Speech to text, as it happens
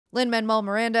Lin-Manuel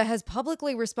Miranda has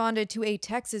publicly responded to a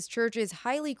Texas church's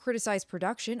highly criticized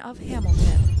production of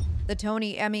Hamilton. The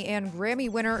Tony, Emmy, and Grammy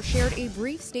winner shared a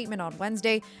brief statement on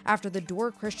Wednesday after the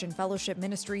Door Christian Fellowship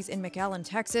Ministries in McAllen,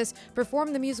 Texas,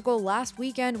 performed the musical last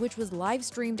weekend, which was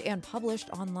live-streamed and published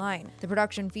online. The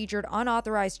production featured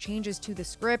unauthorized changes to the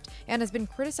script and has been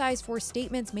criticized for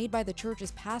statements made by the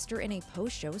church's pastor in a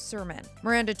post-show sermon.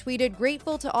 Miranda tweeted,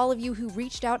 "Grateful to all of you who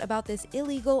reached out about this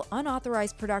illegal,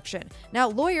 unauthorized production. Now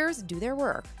lawyers do their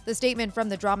work." The statement from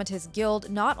the Dramatists Guild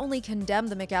not only condemned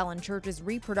the McAllen Church's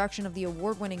reproduction of the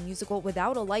award-winning musical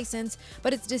without a license,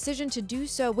 but its decision to do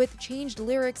so with changed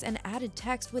lyrics and added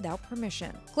text without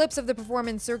permission. Clips of the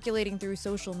performance circulating through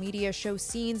social media show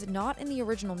scenes not in the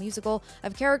original musical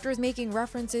of characters making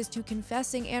references to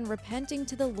confessing and repenting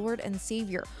to the Lord and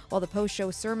Savior, while the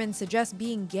post-show sermon suggests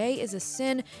being gay is a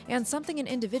sin and something an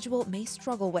individual may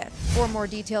struggle with. For more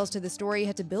details to the story,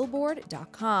 head to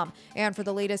Billboard.com. And for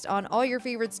the latest on all your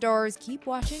favorite stars, keep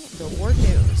watching Billboard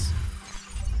News.